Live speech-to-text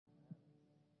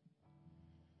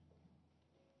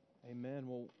Amen.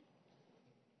 Well,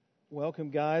 welcome,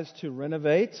 guys, to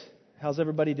Renovate. How's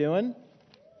everybody doing?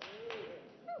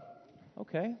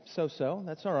 Okay, so.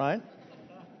 That's all right.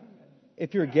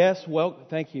 If you're a guest,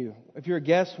 thank you. If you're a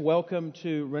guest, welcome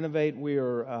to Renovate. We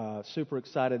are super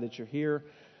excited that you're here.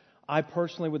 I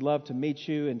personally would love to meet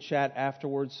you and chat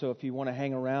afterwards. So if you want to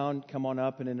hang around, come on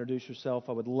up and introduce yourself.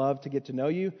 I would love to get to know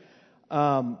you.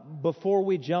 Before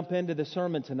we jump into the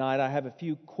sermon tonight, I have a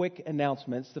few quick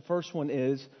announcements. The first one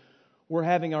is we're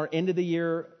having our end of the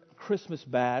year Christmas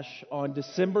bash on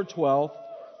December 12th,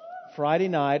 Friday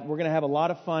night. We're going to have a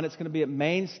lot of fun. It's going to be at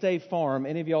Mainstay Farm.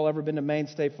 Any of y'all ever been to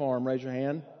Mainstay Farm? Raise your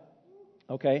hand.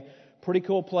 Okay. Pretty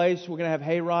cool place. We're going to have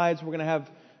hay rides. We're going to have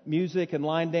music and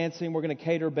line dancing. We're going to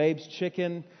cater Babe's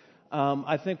Chicken.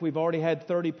 I think we've already had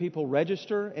 30 people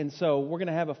register. And so we're going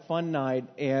to have a fun night.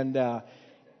 And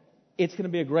it's going to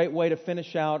be a great way to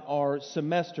finish out our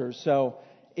semester. So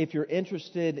if you're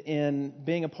interested in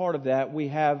being a part of that, we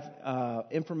have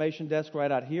information desk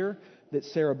right out here that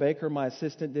Sarah Baker, my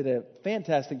assistant, did a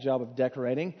fantastic job of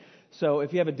decorating. So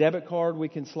if you have a debit card, we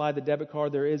can slide the debit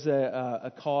card. There is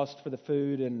a cost for the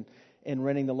food and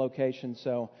renting the location.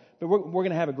 But we're going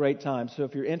to have a great time. So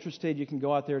if you're interested, you can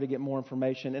go out there to get more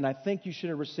information. And I think you should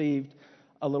have received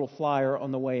a little flyer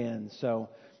on the way in. So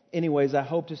anyways, I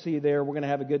hope to see you there. We're going to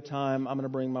have a good time. I'm going to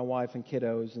bring my wife and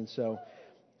kiddos. And so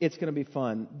it's going to be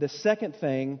fun. The second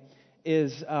thing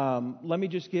is, let me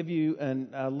just give you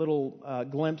a little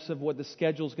glimpse of what the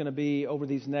schedule is going to be over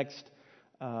these next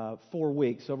 4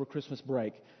 weeks, over Christmas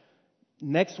break.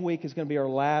 Next week is going to be our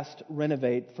last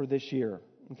Renovate for this year.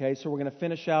 Okay, so we're going to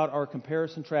finish out our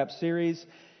Comparison Trap series,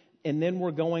 and then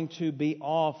we're going to be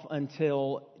off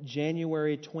until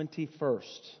January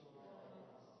 21st.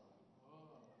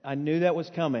 I knew that was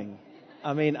coming.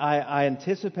 I mean, I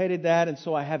anticipated that, and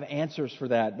so I have answers for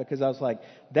that because I was like,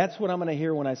 that's what I'm going to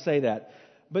hear when I say that.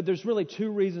 But there's really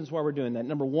two reasons why we're doing that.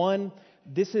 Number one,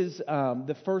 this is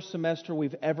the first semester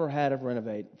we've ever had of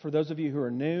Renovate. For those of you who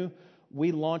are new,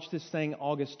 we launched this thing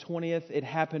August 20th. It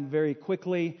happened very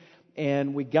quickly,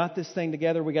 and we got this thing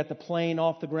together. We got the plane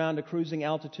off the ground to cruising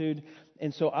altitude.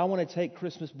 And so I want to take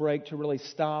Christmas break to really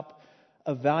stop,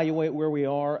 evaluate where we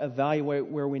are, evaluate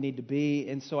where we need to be.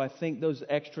 And so I think those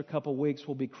extra couple weeks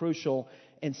will be crucial.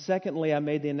 And secondly, I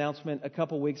made the announcement a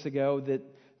couple weeks ago that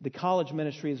the college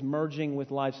ministry is merging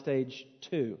with Life Stage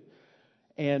 2.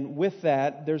 And with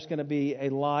that, there's going to be a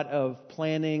lot of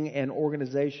planning and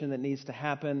organization that needs to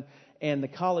happen. And the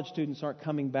college students aren't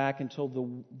coming back until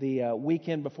the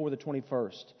weekend before the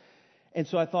 21st. And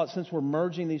so I thought, since we're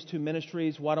merging these two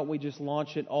ministries, why don't we just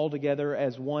launch it all together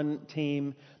as one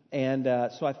team? And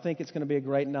so I think it's going to be a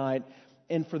great night.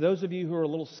 And for those of you who are a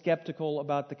little skeptical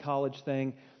about the college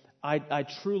thing, I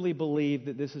truly believe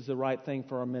that this is the right thing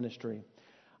for our ministry.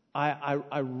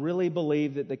 I really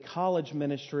believe that the college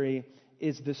ministry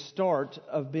is the start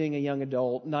of being a young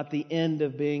adult, not the end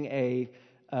of being a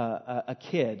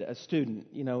kid, a student.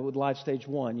 You know, with Life Stage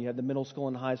 1, you have the middle school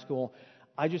and high school.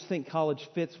 I just think college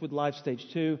fits with Life Stage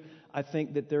 2. I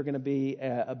think that they're going to be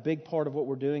a big part of what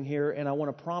we're doing here. And I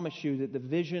want to promise you that the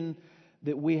vision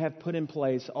that we have put in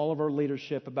place, all of our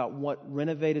leadership about what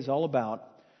Renovate is all about,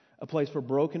 a place for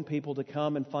broken people to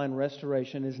come and find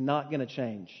restoration, is not going to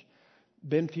change.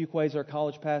 Ben Fuqua is our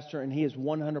college pastor, and he is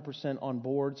 100% on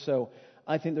board. So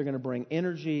I think they're going to bring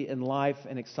energy and life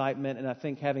and excitement. And I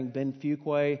think having Ben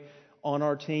Fuqua on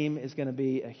our team is going to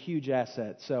be a huge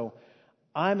asset. So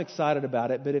I'm excited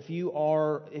about it, but if you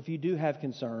do have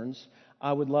concerns,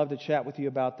 I would love to chat with you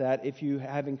about that. If you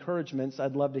have encouragements,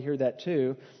 I'd love to hear that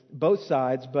too, both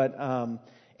sides. But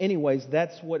anyways,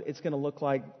 that's what it's going to look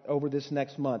like over this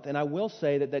next month. And I will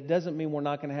say that doesn't mean we're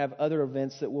not going to have other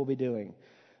events that we'll be doing.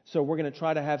 So we're going to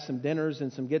try to have some dinners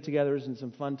and some get-togethers and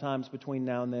some fun times between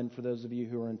now and then for those of you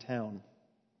who are in town.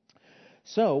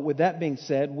 So with that being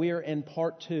said, we are in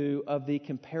part 2 of the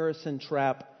Comparison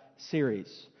Trap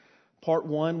series. Part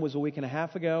 1 was a week and a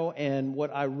half ago, and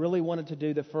what I really wanted to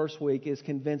do the first week is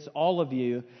convince all of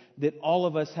you that all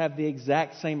of us have the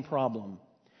exact same problem.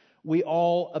 We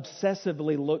all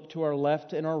obsessively look to our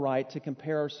left and our right to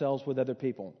compare ourselves with other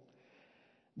people.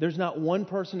 There's not one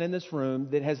person in this room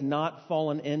that has not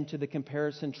fallen into the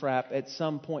comparison trap at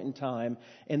some point in time,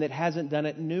 and that hasn't done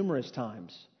it numerous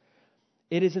times.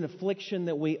 It is an affliction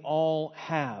that we all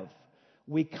have.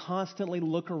 We constantly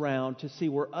look around to see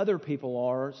where other people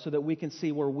are so that we can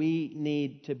see where we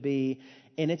need to be.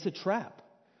 And it's a trap.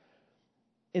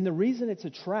 And the reason it's a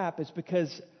trap is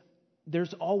because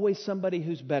there's always somebody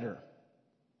who's better.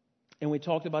 And we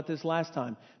talked about this last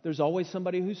time. There's always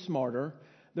somebody who's smarter.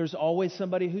 There's always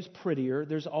somebody who's prettier.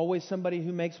 There's always somebody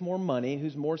who makes more money,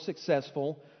 who's more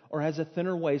successful, or has a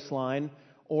thinner waistline,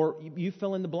 or you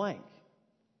fill in the blank.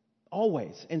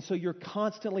 Always. And so you're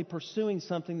constantly pursuing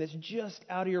something that's just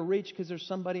out of your reach because there's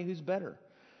somebody who's better.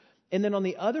 And then on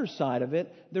the other side of it,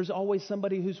 there's always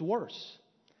somebody who's worse.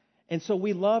 And so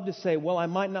we love to say, well, I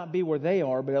might not be where they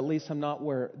are, but at least I'm not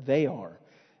where they are.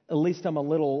 At least I'm a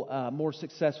little more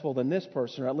successful than this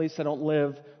person, or at least I don't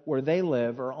live where they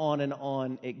live, or on and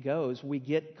on it goes. We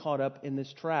get caught up in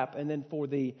this trap. And then for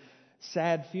the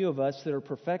sad few of us that are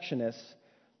perfectionists,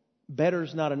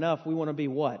 better's not enough. We want to be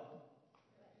what?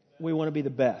 We want to be the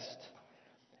best.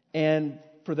 And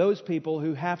for those people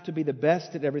who have to be the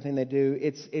best at everything they do,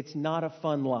 it's not a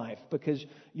fun life because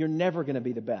you're never going to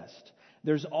be the best.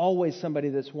 There's always somebody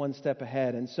that's one step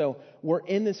ahead. And so we're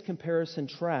in this comparison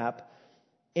trap,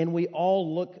 and we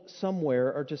all look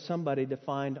somewhere or to somebody to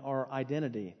find our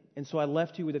identity. And so I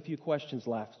left you with a few questions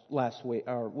last week,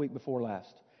 or week before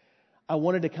last. I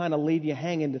wanted to kind of leave you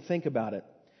hanging to think about it.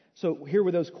 So here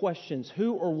were those questions.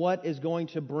 Who or what is going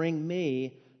to bring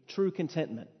me true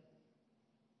contentment?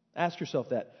 Ask yourself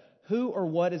that. Who or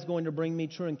what is going to bring me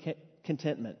true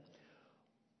contentment?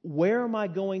 Where am I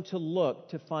going to look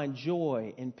to find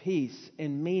joy and peace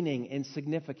and meaning and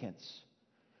significance?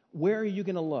 Where are you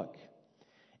going to look?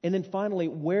 And then finally,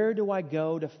 where do I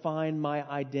go to find my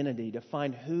identity, to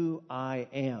find who I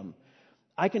am?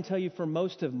 I can tell you for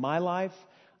most of my life,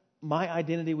 my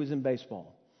identity was in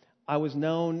baseball. I was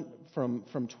known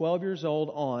from 12 years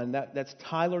old on, that's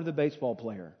Tyler the baseball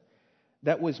player.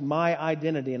 That was my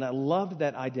identity, and I loved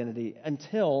that identity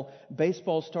until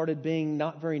baseball started being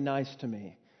not very nice to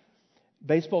me.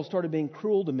 Baseball started being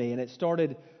cruel to me, and it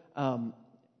started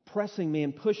pressing me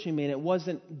and pushing me, and it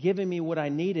wasn't giving me what I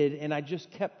needed, and I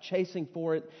just kept chasing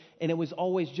for it, and it was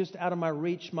always just out of my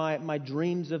reach, my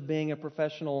dreams of being a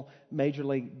professional Major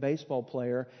League Baseball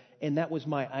player, and that was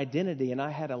my identity, and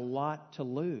I had a lot to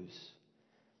lose.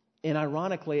 And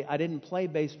ironically, I didn't play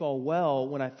baseball well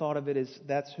when I thought of it as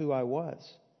that's who I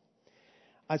was.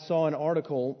 I saw an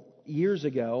article years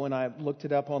ago, and I looked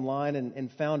it up online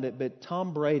and found it, but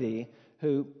Tom Brady,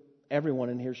 who everyone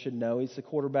in here should know, he's the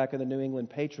quarterback of the New England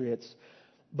Patriots.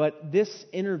 But this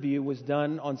interview was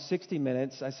done on 60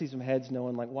 Minutes. I see some heads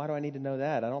knowing, like, why do I need to know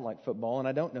that? I don't like football, and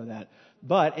I don't know that.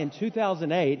 But in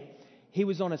 2008, he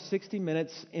was on a 60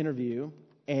 Minutes interview,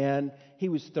 and he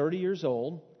was 30 years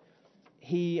old.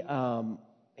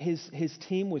 His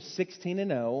team was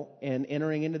 16-0 and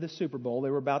entering into the Super Bowl. They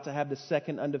were about to have the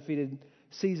second undefeated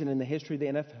season in the history of the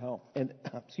NFL.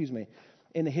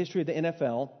 In the history of the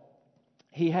NFL.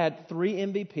 He had 3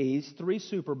 MVPs, 3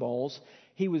 Super Bowls.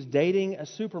 He was dating a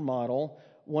supermodel,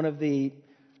 one of the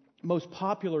most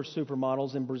popular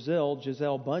supermodels in Brazil,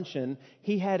 Gisele Bündchen.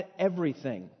 He had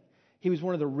everything. He was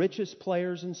one of the richest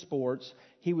players in sports.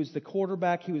 He was the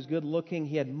quarterback. He was good looking.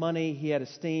 He had money. He had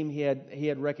esteem. He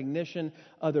had recognition.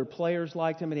 Other players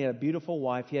liked him, and he had a beautiful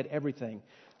wife. He had everything.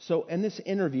 So in this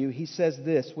interview, he says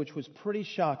this, which was pretty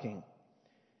shocking.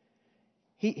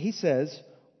 He says,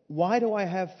 "Why do I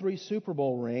have 3 Super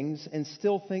Bowl rings and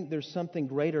still think there's something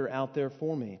greater out there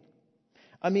for me?"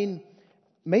 I mean,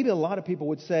 maybe a lot of people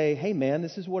would say, hey man,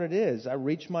 this is what it is. I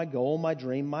reached my goal, my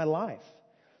dream, my life.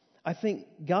 I think,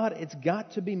 God, it's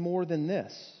got to be more than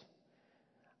this.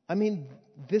 I mean,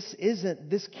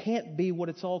 this can't be what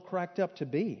it's all cracked up to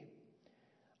be.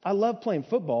 I love playing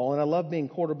football and I love being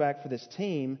quarterback for this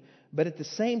team, but at the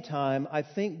same time, I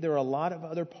think there are a lot of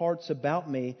other parts about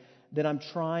me that I'm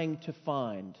trying to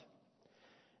find.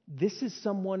 This is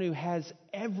someone who has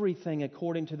everything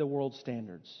according to the world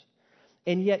standards,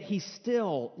 and yet he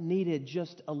still needed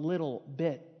just a little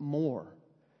bit more.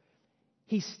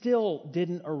 He still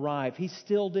didn't arrive. He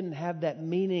still didn't have that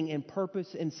meaning and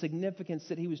purpose and significance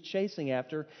that he was chasing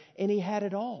after, and he had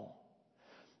it all.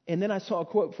 And then I saw a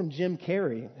quote from Jim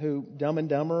Carrey, who, Dumb and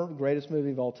Dumber, greatest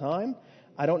movie of all time.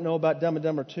 I don't know about Dumb and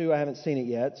Dumber 2. I haven't seen it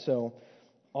yet, so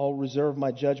I'll reserve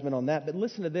my judgment on that. But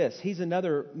listen to this. He's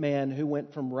another man who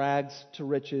went from rags to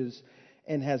riches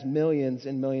and has millions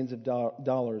and millions of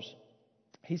dollars.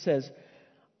 He says,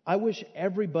 "I wish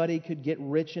everybody could get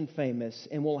rich and famous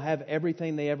and will have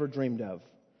everything they ever dreamed of,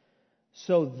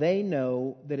 so they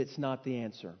know that it's not the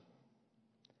answer."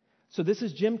 So this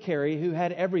is Jim Carrey, who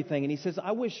had everything, and he says,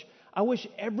 I wish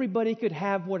everybody could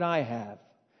have what I have.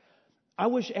 I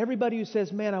wish everybody who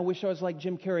says, man, I wish I was like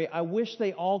Jim Carrey, I wish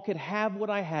they all could have what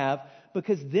I have,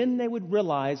 because then they would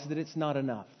realize that it's not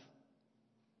enough.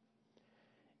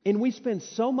 And we spend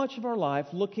so much of our life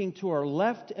looking to our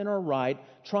left and our right,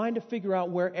 trying to figure out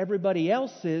where everybody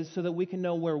else is so that we can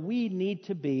know where we need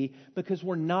to be, because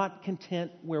we're not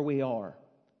content where we are.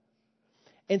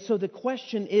 And so the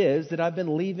question is that I've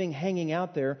been leaving hanging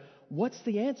out there, what's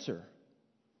the answer?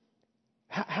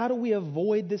 How do we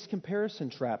avoid this comparison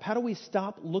trap? How do we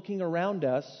stop looking around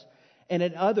us and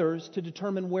at others to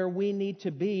determine where we need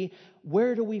to be?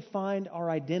 Where do we find our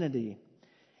identity?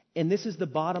 And this is the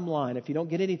bottom line. If you don't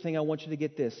get anything, I want you to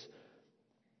get this.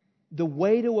 The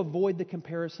way to avoid the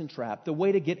comparison trap, the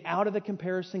way to get out of the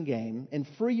comparison game and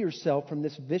free yourself from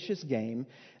this vicious game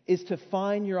is to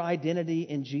find your identity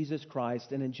in Jesus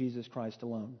Christ and in Jesus Christ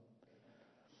alone.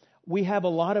 We have a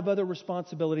lot of other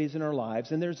responsibilities in our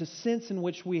lives, and there's a sense in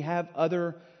which we have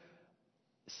other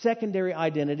secondary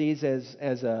identities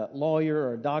as a lawyer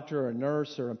or a doctor or a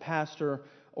nurse or a pastor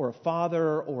or a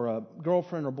father or a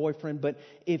girlfriend or boyfriend. But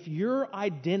if your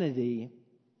identity,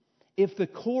 if the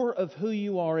core of who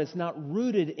you are is not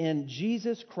rooted in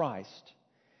Jesus Christ,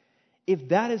 if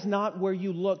that is not where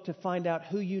you look to find out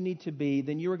who you need to be,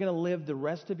 then you are going to live the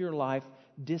rest of your life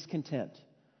discontent.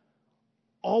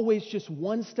 Always just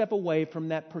one step away from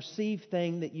that perceived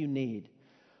thing that you need.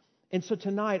 And so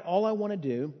tonight, all I want to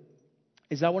do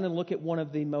is I want to look at one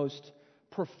of the most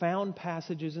profound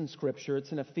passages in Scripture.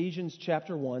 It's in Ephesians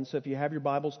chapter 1. So if you have your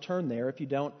Bibles, turn there. If you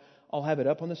don't, I'll have it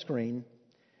up on the screen.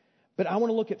 But I want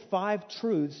to look at 5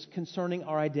 truths concerning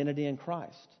our identity in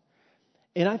Christ.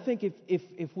 And I think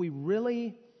if we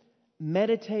really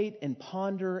meditate and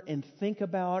ponder and think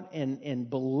about and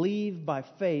believe by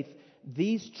faith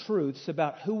these truths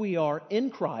about who we are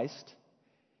in Christ,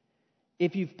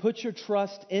 if you've put your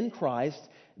trust in Christ,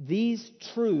 these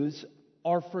truths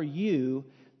are for you,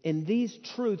 and these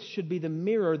truths should be the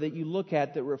mirror that you look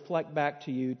at that reflect back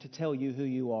to you to tell you who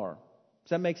you are. Does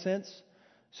that make sense?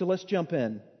 So let's jump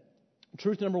in.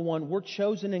 Truth number 1, we're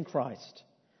chosen in Christ.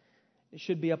 It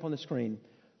should be up on the screen.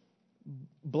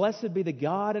 Blessed be the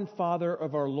God and Father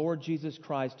of our Lord Jesus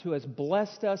Christ, who has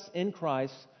blessed us in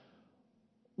Christ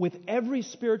with every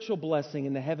spiritual blessing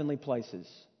in the heavenly places.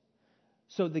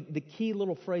 So the key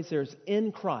little phrase there is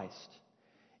in Christ.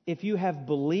 If you have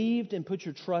believed and put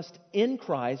your trust in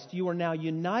Christ, you are now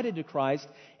united to Christ,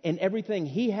 and everything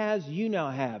He has, you now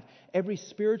have. Every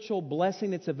spiritual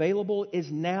blessing that's available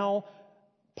is now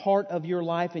part of your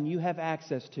life and you have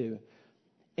access to.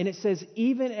 And it says,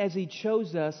 even as He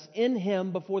chose us in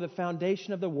Him before the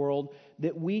foundation of the world,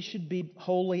 that we should be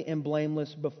holy and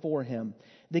blameless before Him.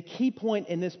 The key point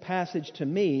in this passage to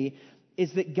me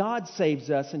is that God saves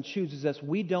us and chooses us.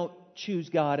 We don't choose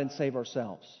God and save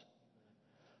ourselves.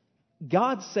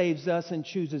 God saves us and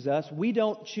chooses us. We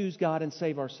don't choose God and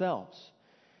save ourselves.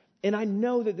 And I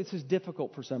know that this is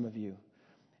difficult for some of you.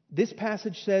 This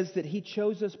passage says that He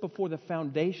chose us before the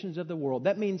foundations of the world.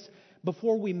 That means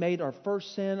before we made our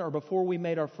first sin or before we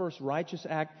made our first righteous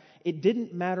act, it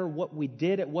didn't matter what we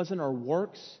did. It wasn't our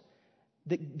works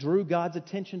that drew God's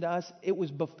attention to us. It was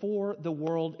before the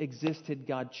world existed,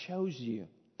 God chose you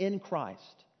in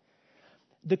Christ.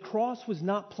 The cross was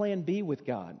not plan B with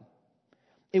God.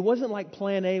 It wasn't like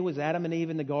plan A was Adam and Eve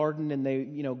in the garden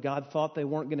and God thought they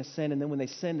weren't going to sin, and then when they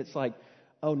sinned, it's like,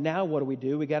 oh, now what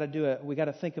do? We got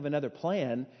to think of another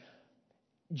plan.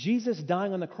 Jesus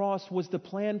dying on the cross was the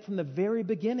plan from the very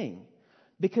beginning,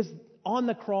 because on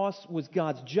the cross was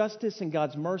God's justice and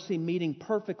God's mercy meeting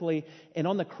perfectly, and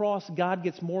on the cross God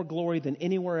gets more glory than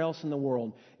anywhere else in the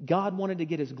world. God wanted to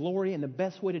get His glory, and the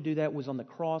best way to do that was on the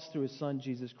cross through His Son,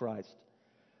 Jesus Christ.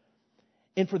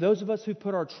 And for those of us who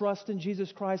put our trust in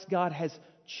Jesus Christ, God has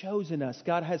chosen us.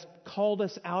 God has called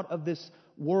us out of this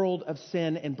world of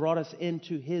sin and brought us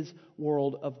into His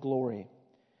world of glory.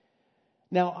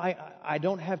 Now, I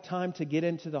don't have time to get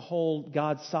into the whole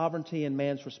God's sovereignty and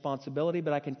man's responsibility,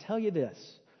 but I can tell you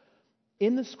this.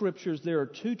 In the Scriptures, there are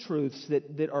 2 truths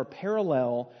that are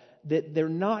parallel, that they're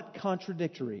not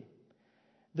contradictory.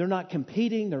 They're not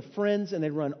competing, they're friends, and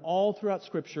they run all throughout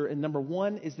Scripture. And number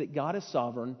 1 is that God is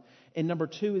sovereign, and number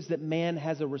 2 is that man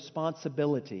has a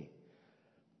responsibility.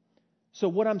 So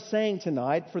what I'm saying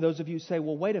tonight, for those of you who say,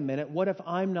 well, wait a minute, what if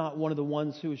I'm not one of the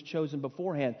ones who was chosen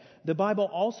beforehand? The Bible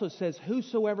also says,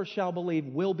 whosoever shall believe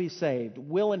will be saved,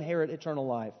 will inherit eternal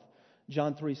life.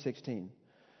 John 3:16.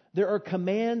 There are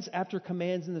commands after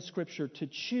commands in the Scripture to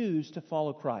choose to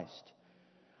follow Christ.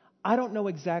 I don't know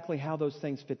exactly how those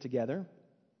things fit together.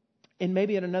 And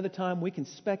maybe at another time we can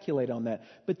speculate on that.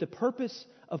 But the purpose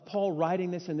of Paul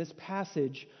writing this in this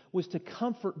passage was to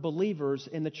comfort believers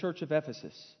in the church of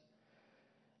Ephesus.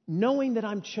 Knowing that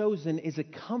I'm chosen is a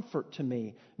comfort to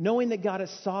me. Knowing that God is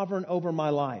sovereign over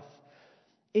my life.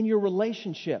 In your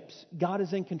relationships, God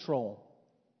is in control.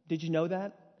 Did you know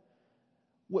that?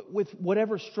 With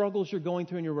whatever struggles you're going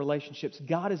through in your relationships,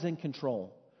 God is in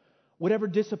control. Whatever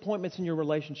disappointments in your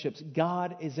relationships,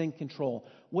 God is in control.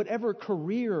 Whatever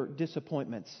career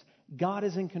disappointments, God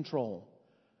is in control.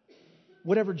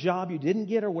 whatever job you didn't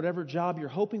get or whatever job you're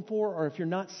hoping for, or if you're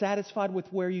not satisfied with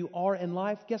where you are in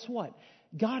life, guess what?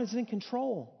 God is in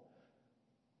control.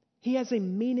 He has a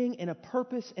meaning and a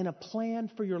purpose and a plan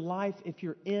for your life if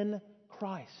you're in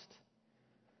Christ.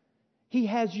 He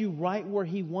has you right where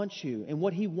He wants you. And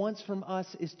what He wants from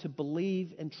us is to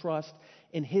believe and trust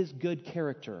in His good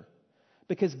character.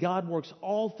 Because God works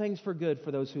all things for good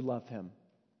for those who love Him.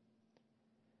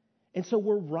 And so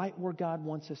we're right where God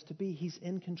wants us to be. He's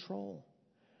in control.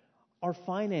 Our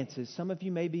finances, some of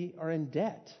you maybe are in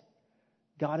debt.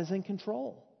 God is in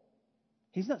control.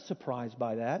 He's not surprised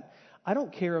by that. I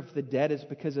don't care if the debt is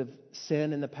because of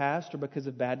sin in the past or because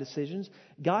of bad decisions.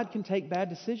 God can take bad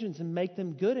decisions and make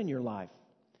them good in your life.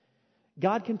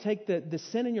 God can take the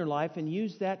sin in your life and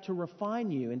use that to refine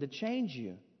you and to change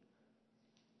you.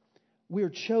 We are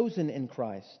chosen in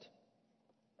Christ.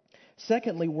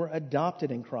 Secondly, we're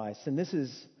adopted in Christ. And this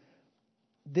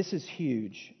is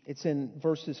huge. It's in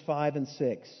verses 5 and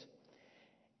 6.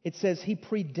 It says, He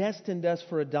predestined us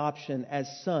for adoption as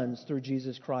sons through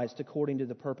Jesus Christ, according to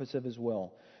the purpose of His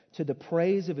will, to the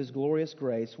praise of His glorious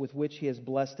grace with which He has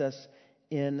blessed us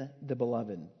in the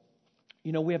Beloved.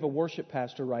 You know, we have a worship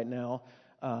pastor right now,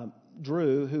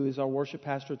 Drew, who is our worship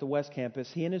pastor at the West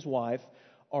Campus. He and his wife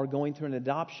are going through an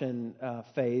adoption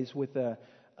phase with a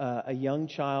young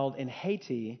child in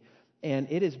Haiti, and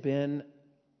it has been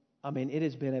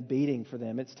a beating for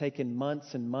them. It's taken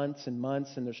months and months and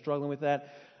months, and they're struggling with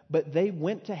that. But they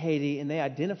went to Haiti, and they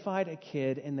identified a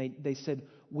kid, and they said,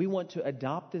 we want to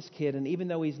adopt this kid. And even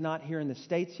though he's not here in the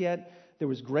States yet, there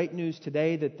was great news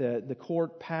today that the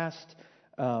court passed,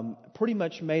 pretty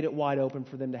much made it wide open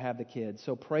for them to have the kid.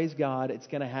 So praise God, it's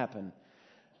going to happen.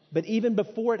 But even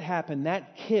before it happened,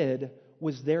 that kid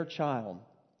was their child.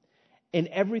 And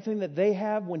everything that they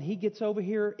have when he gets over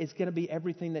here is going to be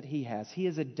everything that he has. He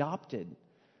is adopted.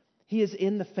 He is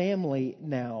in the family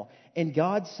now. And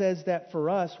God says that for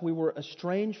us, we were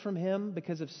estranged from Him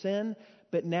because of sin,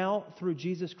 but now through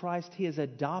Jesus Christ, He is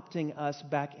adopting us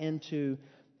back into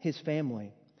His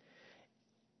family.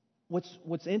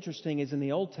 What's interesting is in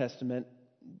the Old Testament,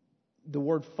 the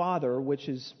word father, which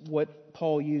is what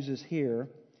Paul uses here,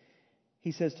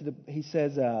 he says,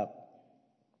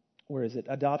 where is it?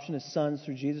 Adoption as sons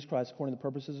through Jesus Christ according to the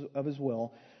purposes of His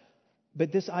will.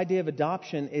 But this idea of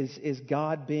adoption is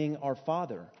God being our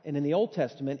Father. And in the Old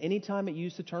Testament, anytime it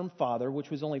used the term Father, which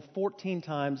was only 14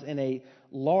 times in a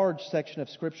large section of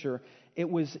Scripture, it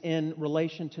was in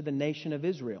relation to the nation of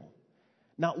Israel.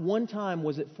 Not one time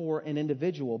was it for an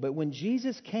individual. But when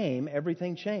Jesus came,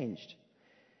 everything changed.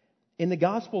 In the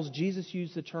Gospels, Jesus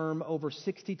used the term over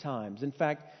 60 times. In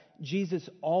fact, Jesus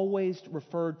always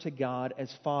referred to God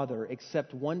as Father,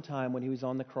 except one time when He was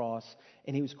on the cross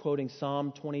and He was quoting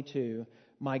Psalm 22,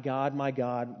 my God,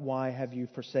 why have you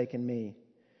forsaken me?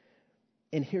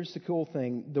 And here's the cool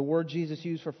thing. The word Jesus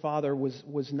used for Father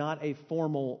was not a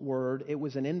formal word. It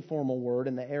was an informal word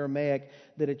in the Aramaic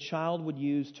that a child would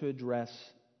use to address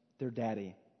their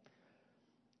daddy.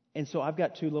 And so I've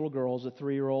got two little girls, a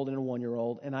 3-year-old and a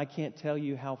 1-year-old, and I can't tell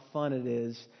you how fun it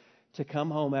is to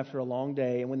come home after a long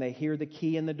day, and when they hear the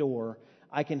key in the door,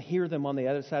 I can hear them on the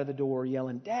other side of the door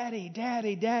yelling, Daddy,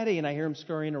 Daddy, Daddy, and I hear them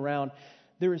scurrying around.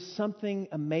 There is something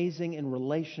amazing and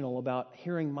relational about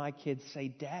hearing my kids say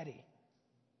Daddy.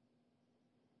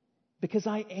 Because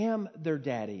I am their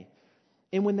daddy.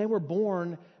 And when they were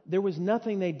born, there was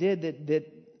nothing they did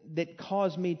that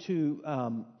caused me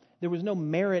to... there was no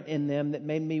merit in them that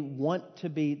made me want to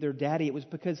be their daddy. It was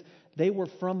because they were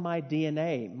from my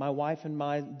DNA, my wife and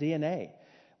my DNA.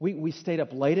 We stayed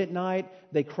up late at night.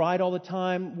 They cried all the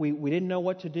time. We didn't know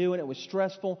what to do, and it was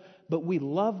stressful. But we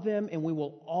love them, and we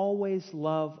will always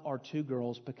love our 2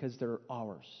 girls because they're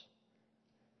ours.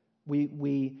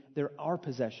 They're our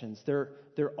possessions. They're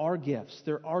our gifts.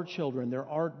 They're our children. They're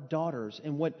our daughters.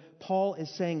 And what Paul is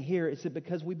saying here is that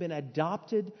because we've been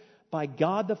adopted by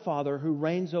God the Father, who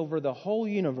reigns over the whole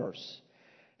universe,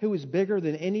 who is bigger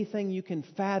than anything you can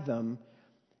fathom,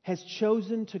 has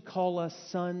chosen to call us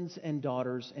sons and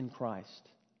daughters in Christ.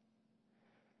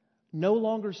 No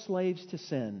longer slaves to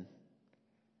sin,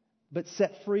 but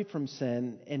set free from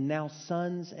sin, and now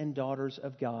sons and daughters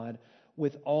of God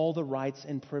with all the rights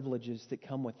and privileges that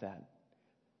come with that.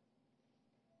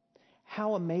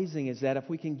 How amazing is that if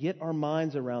we can get our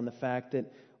minds around the fact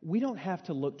that we don't have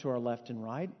to look to our left and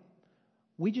right.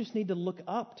 We just need to look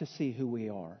up to see who we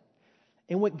are.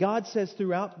 And what God says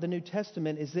throughout the New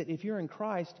Testament is that if you're in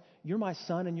Christ, you're my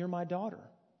son and you're my daughter.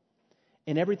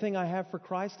 And everything I have for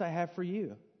Christ, I have for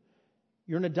you.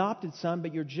 You're an adopted son,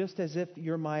 but you're just as if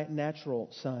you're my natural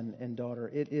son and daughter.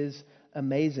 It is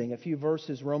amazing. A few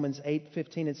verses, Romans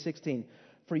 8:15 and 16.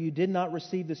 For you did not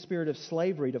receive the spirit of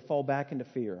slavery to fall back into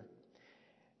fear,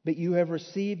 but you have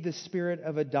received the spirit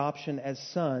of adoption as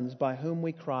sons, by whom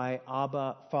we cry,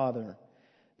 Abba, Father.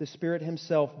 The Spirit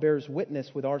Himself bears witness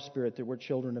with our spirit that we're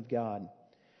children of God.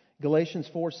 Galatians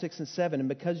 4, 6, and 7. And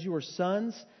because you are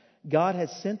sons, God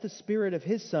has sent the Spirit of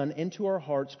His Son into our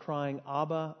hearts, crying,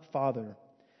 Abba, Father.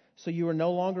 So you are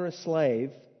no longer a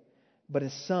slave, but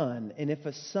a son. And if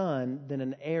a son, then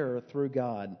an heir through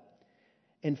God.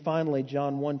 And finally,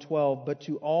 John 1:12, but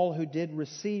to all who did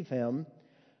receive Him,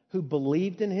 who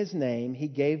believed in His name, He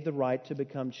gave the right to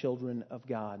become children of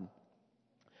God.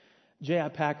 J.I.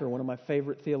 Packer, one of my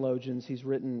favorite theologians, he's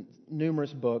written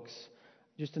numerous books,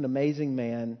 just an amazing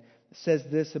man, says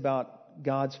this about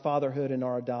God's fatherhood and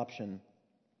our adoption.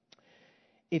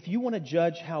 If you want to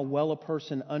judge how well a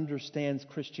person understands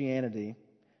Christianity,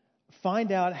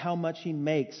 find out how much he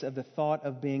makes of the thought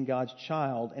of being God's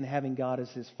child and having God as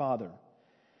his father.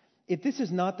 If this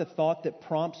is not the thought that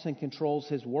prompts and controls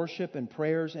his worship and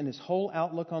prayers and his whole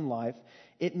outlook on life,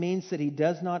 it means that he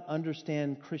does not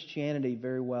understand Christianity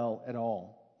very well at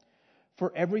all.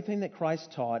 For everything that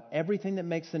Christ taught, everything that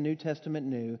makes the New Testament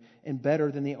new and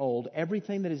better than the Old,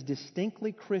 everything that is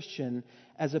distinctly Christian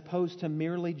as opposed to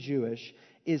merely Jewish,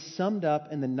 is summed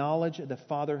up in the knowledge of the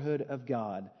fatherhood of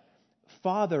God.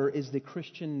 Father is the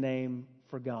Christian name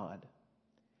for God.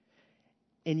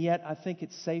 And yet, I think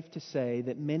it's safe to say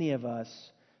that many of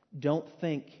us don't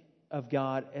think of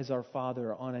God as our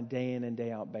Father on a day in and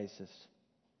day out basis.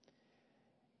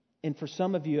 And for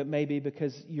some of you, it may be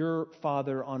because your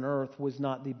father on earth was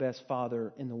not the best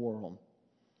father in the world.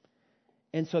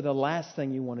 And so the last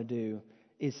thing you want to do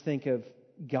is think of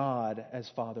God as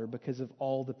Father because of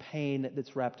all the pain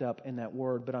that's wrapped up in that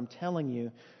word. But I'm telling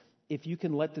you, if you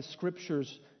can let the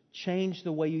Scriptures change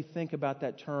the way you think about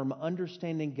that term,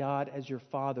 understanding God as your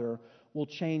Father will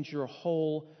change your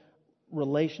whole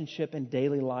relationship and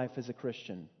daily life as a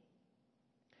Christian.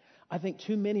 I think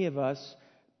too many of us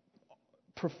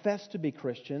profess to be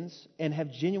Christians and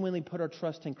have genuinely put our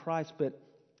trust in Christ, but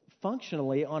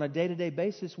functionally, on a day-to-day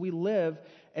basis, we live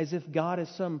as if God is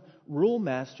some rule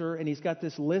master and He's got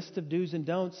this list of do's and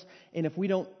don'ts, and if we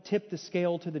don't tip the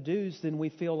scale to the do's, then we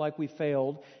feel like we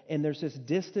failed, and there's this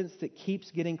distance that keeps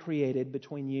getting created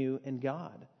between you and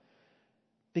God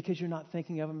because you're not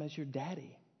thinking of Him as your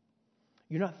daddy.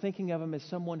 You're not thinking of Him as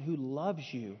someone who loves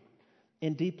you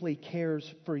and deeply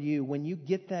cares for you. When you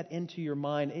get that into your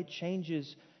mind, it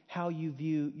changes how you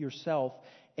view yourself.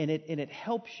 And it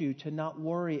helps you to not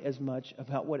worry as much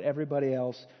about what everybody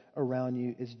else around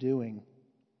you is doing.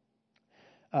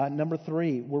 Number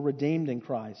 3, we're redeemed in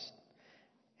Christ.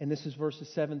 And this is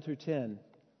verses 7 through 10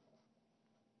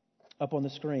 up on the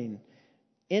screen.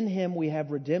 In Him we have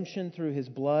redemption through His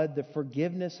blood, the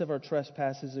forgiveness of our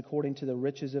trespasses according to the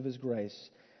riches of His grace,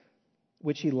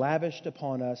 which He lavished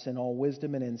upon us in all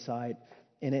wisdom and insight.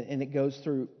 And it goes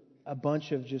through a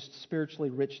bunch of just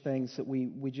spiritually rich things that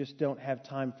we just don't have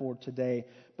time for today.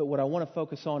 But what I want to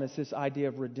focus on is this idea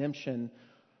of redemption.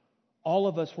 All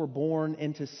of us were born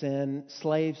into sin,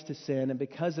 slaves to sin, and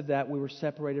because of that we were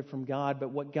separated from God.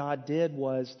 But what God did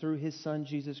was, through His Son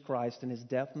Jesus Christ and His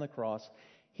death on the cross,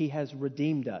 He has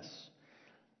redeemed us.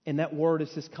 And that word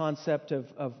is this concept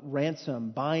of ransom,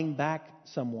 buying back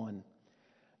someone.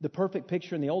 The perfect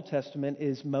picture in the Old Testament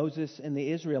is Moses and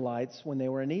the Israelites when they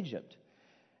were in Egypt.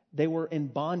 They were in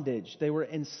bondage. They were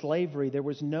in slavery. There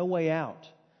was no way out.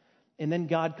 And then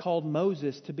God called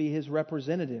Moses to be His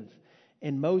representative.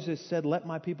 And Moses said, let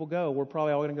my people go. We're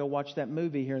probably all going to go watch that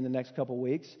movie here in the next couple of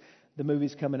weeks. The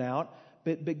movie's coming out.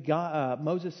 But God,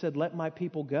 Moses said, let my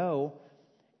people go.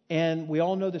 And we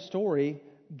all know the story.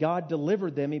 God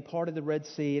delivered them. He parted the Red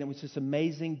Sea. And it was this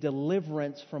amazing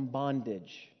deliverance from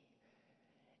bondage.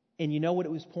 And you know what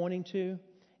it was pointing to?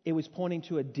 It was pointing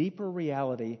to a deeper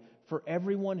reality. For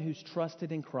everyone who's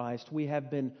trusted in Christ, we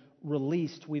have been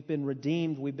released, we've been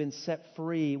redeemed, we've been set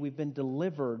free, we've been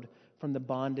delivered from the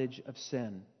bondage of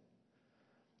sin.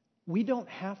 We don't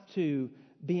have to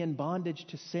be in bondage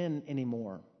to sin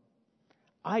anymore.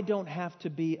 I don't have to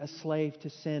be a slave to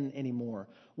sin anymore.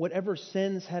 Whatever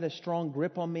sins had a strong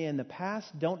grip on me in the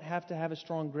past don't have to have a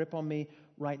strong grip on me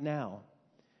right now.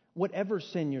 Whatever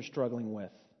sin you're struggling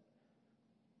with,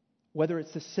 whether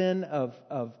it's the sin of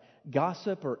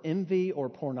gossip or envy or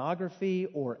pornography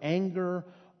or anger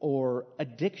or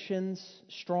addictions,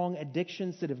 strong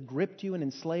addictions that have gripped you and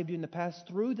enslaved you in the past,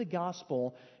 through the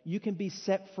gospel, you can be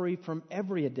set free from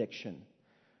every addiction,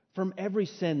 from every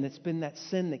sin that's been that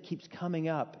sin that keeps coming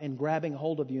up and grabbing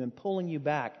hold of you and pulling you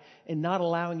back and not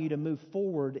allowing you to move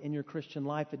forward in your Christian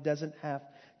life. It doesn't have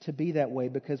to be that way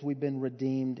because we've been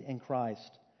redeemed in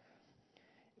Christ.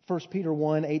 1 Peter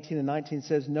 1, 18 and 19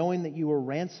 says, knowing that you were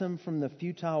ransomed from the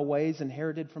futile ways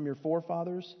inherited from your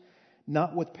forefathers,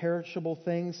 not with perishable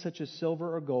things such as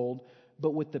silver or gold,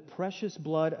 but with the precious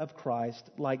blood of Christ,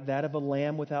 like that of a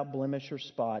lamb without blemish or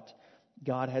spot,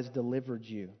 God has delivered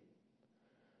you.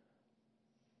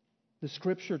 The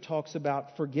Scripture talks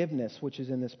about forgiveness, which is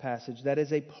in this passage. That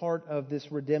is a part of this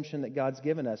redemption that God's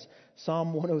given us.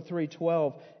 Psalm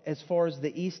 103:12, as far as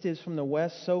the east is from the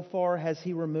west, so far has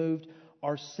He removed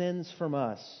our sins from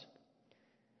us.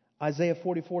 Isaiah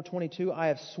 44:22, I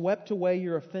have swept away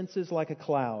your offenses like a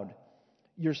cloud,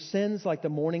 your sins like the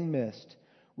morning mist.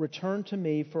 Return to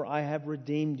me, for I have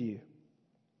redeemed you.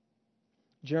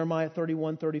 Jeremiah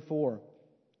 31:34,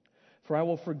 for I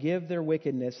will forgive their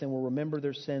wickedness and will remember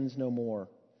their sins no more.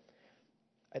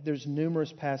 There's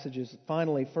numerous passages.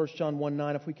 Finally, 1 John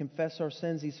 1:9, if we confess our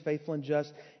sins, He's faithful and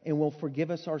just and will forgive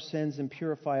us our sins and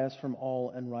purify us from all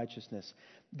unrighteousness.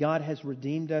 God has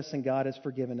redeemed us and God has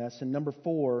forgiven us. And number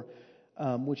 4,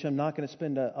 which I'm not going to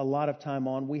spend a lot of time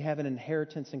on, we have an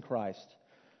inheritance in Christ.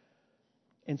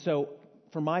 And so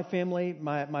for my family,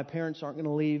 my parents aren't going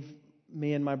to leave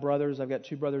me and my brothers. I've got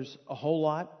 2 brothers a whole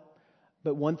lot.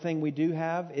 But one thing we do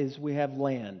have is we have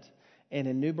land. And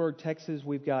in Newburgh, Texas,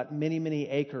 we've got many, many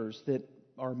acres that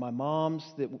are my mom's,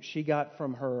 that she got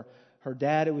from her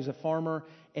dad, who was a farmer.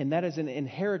 And that is an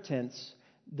inheritance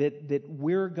that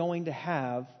we're going to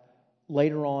have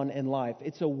later on in life.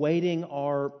 It's awaiting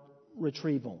our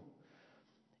retrieval.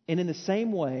 And in the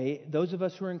same way, those of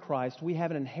us who are in Christ, we have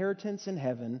an inheritance in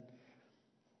heaven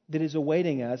that is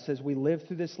awaiting us as we live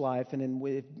through this life. And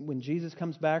when Jesus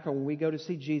comes back or when we go to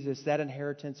see Jesus, that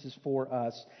inheritance is for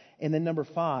us. And then number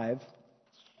 5,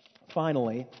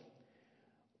 finally,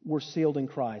 we're sealed in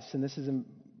Christ. And this is in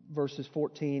verses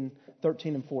 13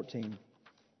 and 14.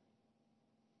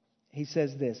 He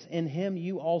says this, in Him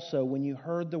you also, when you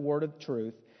heard the word of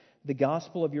truth, the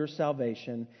gospel of your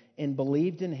salvation, and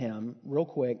believed in Him, real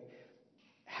quick,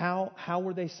 how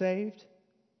were they saved?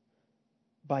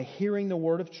 By hearing the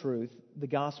word of truth, the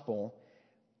gospel,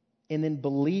 and then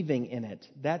believing in it.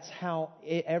 That's how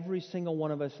every single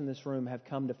one of us in this room have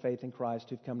come to faith in Christ,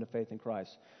 who've come to faith in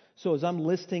Christ. So as I'm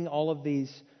listing all of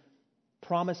these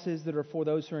promises that are for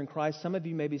those who are in Christ, some of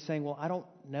you may be saying, well, I don't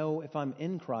know if I'm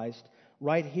in Christ.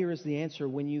 Right here is the answer.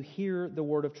 When you hear the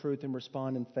word of truth and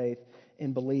respond in faith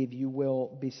and believe, you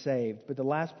will be saved. But the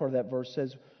last part of that verse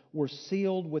says, we're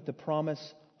sealed with the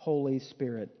promised Holy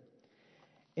Spirit.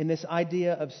 And this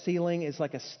idea of sealing is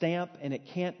like a stamp, and it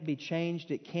can't be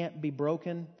changed. It can't be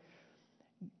broken.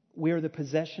 We are the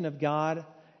possession of God.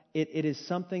 It is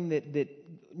something that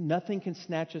nothing can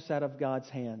snatch us out of God's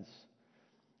hands.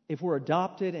 If we're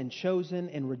adopted and chosen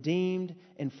and redeemed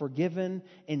and forgiven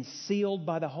and sealed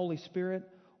by the Holy Spirit,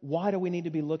 why do we need to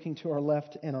be looking to our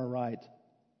left and our right?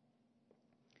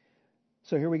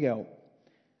 So here we go.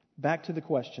 Back to the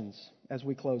questions as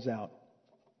we close out.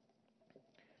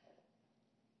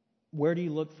 Where do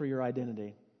you look for your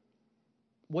identity?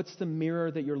 What's the mirror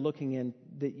that you're looking in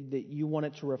that you want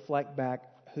it to reflect back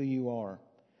who you are?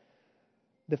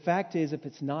 The fact is, if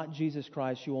it's not Jesus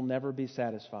Christ, you will never be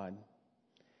satisfied.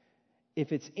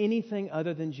 If it's anything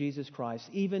other than Jesus Christ,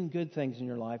 even good things in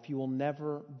your life, you will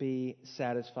never be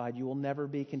satisfied. You will never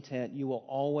be content. You will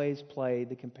always play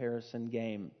the comparison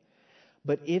game.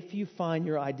 But if you find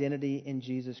your identity in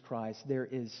Jesus Christ, there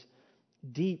is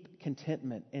deep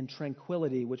contentment and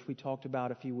tranquility, which we talked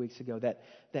about a few weeks ago.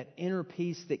 That inner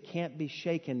peace that can't be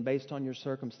shaken based on your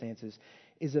circumstances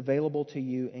is available to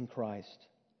you in Christ.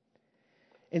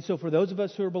 And so for those of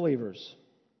us who are believers,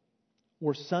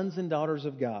 we're sons and daughters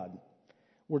of God.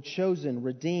 We're chosen,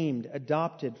 redeemed,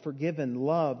 adopted, forgiven,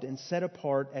 loved, and set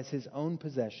apart as His own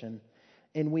possession.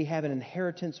 And we have an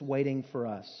inheritance waiting for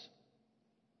us.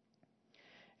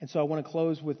 And so I want to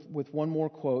close with one more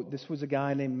quote. This was a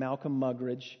guy named Malcolm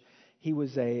Muggeridge. He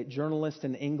was a journalist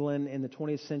in England in the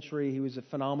 20th century. He was a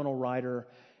phenomenal writer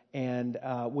and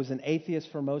was an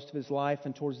atheist for most of his life.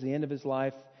 And towards the end of his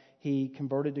life, he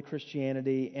converted to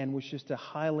Christianity and was just a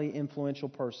highly influential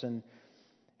person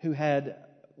who had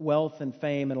wealth and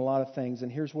fame and a lot of things.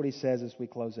 And here's what he says as we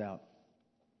close out.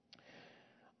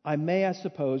 I may, I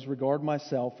suppose, regard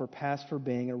myself or pass for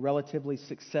being a relatively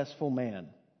successful man.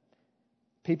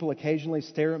 People occasionally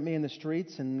stare at me in the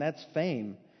streets, and that's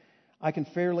fame. I can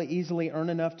fairly easily earn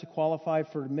enough to qualify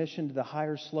for admission to the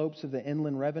higher slopes of the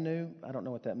inland revenue. I don't know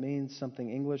what that means, something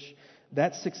English.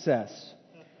 That's success.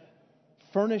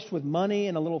 Furnished with money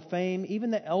and a little fame, even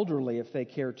the elderly, if they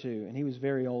care to, and he was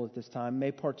very old at this time,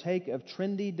 may partake of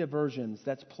trendy diversions.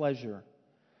 That's pleasure.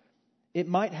 It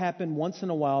might happen once in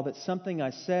a while that something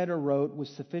I said or wrote was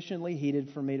sufficiently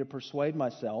heated for me to persuade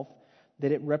myself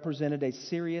that it represented a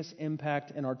serious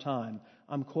impact in our time.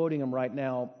 I'm quoting him right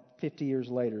now, 50 years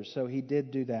later. So he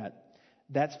did do that.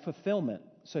 That's fulfillment.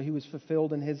 So he was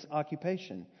fulfilled in his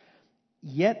occupation.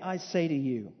 Yet I say to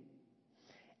you,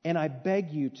 and I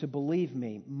beg you to believe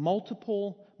me,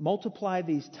 multiply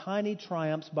these tiny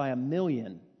triumphs by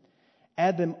 1,000,000.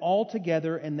 Add them all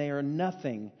together, and they are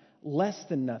nothing, less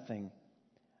than nothing.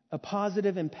 A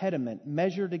positive impediment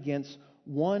measured against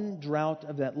one draught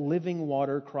of that living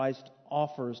water Christ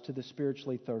offers to the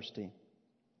spiritually thirsty,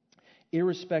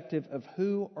 irrespective of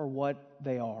who or what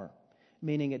they are.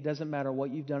 Meaning it doesn't matter what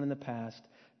you've done in the past,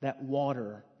 that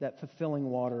water, that fulfilling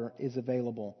water is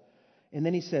available. And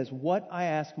then he says, what, I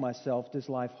ask myself, does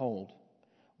life hold?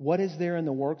 What is there in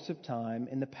the works of time,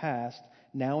 in the past,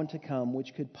 now and to come,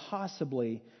 which could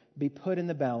possibly be put in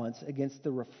the balance against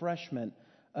the refreshment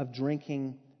of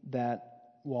drinking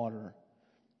that water?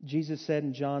 Jesus said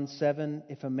in John 7,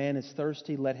 if a man is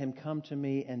thirsty, let him come to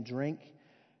me and drink.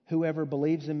 Whoever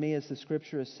believes in me, as the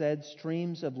Scripture has said,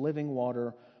 streams of living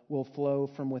water will flow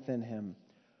from within him.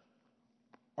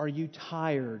 Are you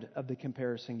tired of the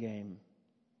comparison game?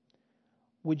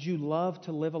 Would you love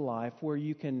to live a life where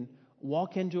you can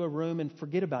walk into a room and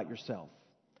forget about yourself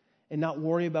and not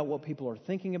worry about what people are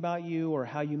thinking about you or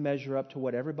how you measure up to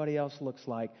what everybody else looks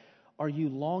like? Are you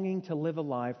longing to live a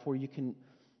life where you can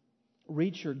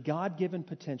reach your God-given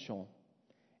potential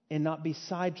and not be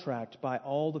sidetracked by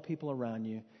all the people around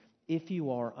you? If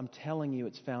you are, I'm telling you,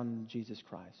 it's found in Jesus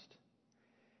Christ.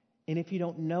 And if you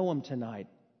don't know Him tonight,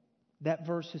 that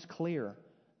verse is clear.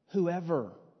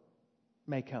 Whoever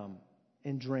may come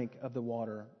and drink of the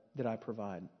water that I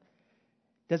provide.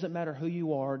 Doesn't matter who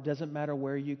you are, doesn't matter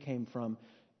where you came from.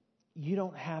 You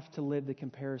don't have to live the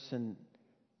comparison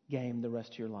game the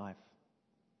rest of your life.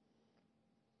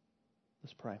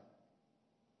 Let's pray.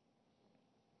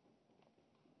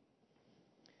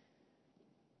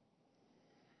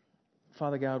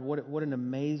 Father God, what an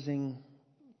amazing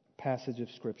passage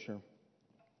of Scripture.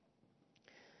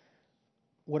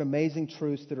 What amazing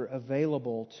truths that are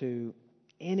available to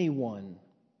anyone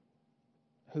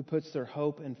who puts their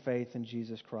hope and faith in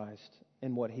Jesus Christ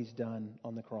and what He's done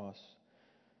on the cross.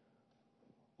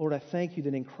 Lord, I thank You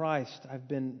that in Christ I've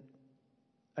been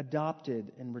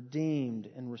adopted and redeemed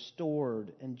and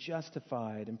restored and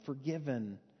justified and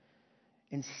forgiven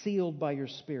and sealed by Your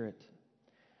Spirit.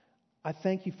 I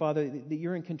thank You, Father, that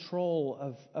You're in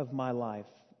control of my life,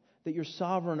 that You're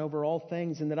sovereign over all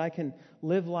things, and that I can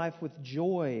live life with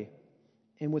joy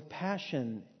and with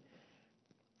passion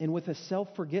and with a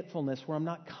self-forgetfulness where I'm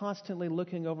not constantly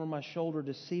looking over my shoulder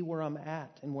to see where I'm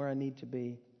at and where I need to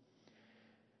be.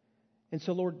 And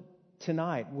so, Lord,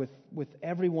 tonight, with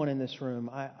everyone in this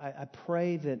room, I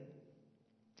pray that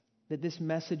this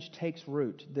message takes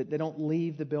root, that they don't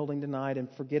leave the building tonight and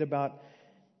forget about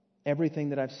everything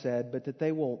that I've said, but that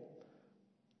they will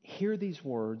hear these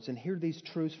words and hear these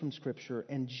truths from Scripture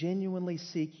and genuinely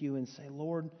seek You and say,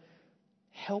 Lord,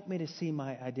 help me to see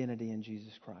my identity in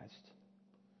Jesus Christ.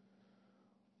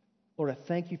 Lord, I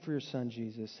thank You for Your Son,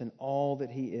 Jesus, and all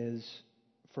that He is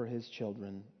for His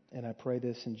children. And I pray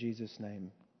this in Jesus'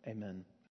 name. Amen.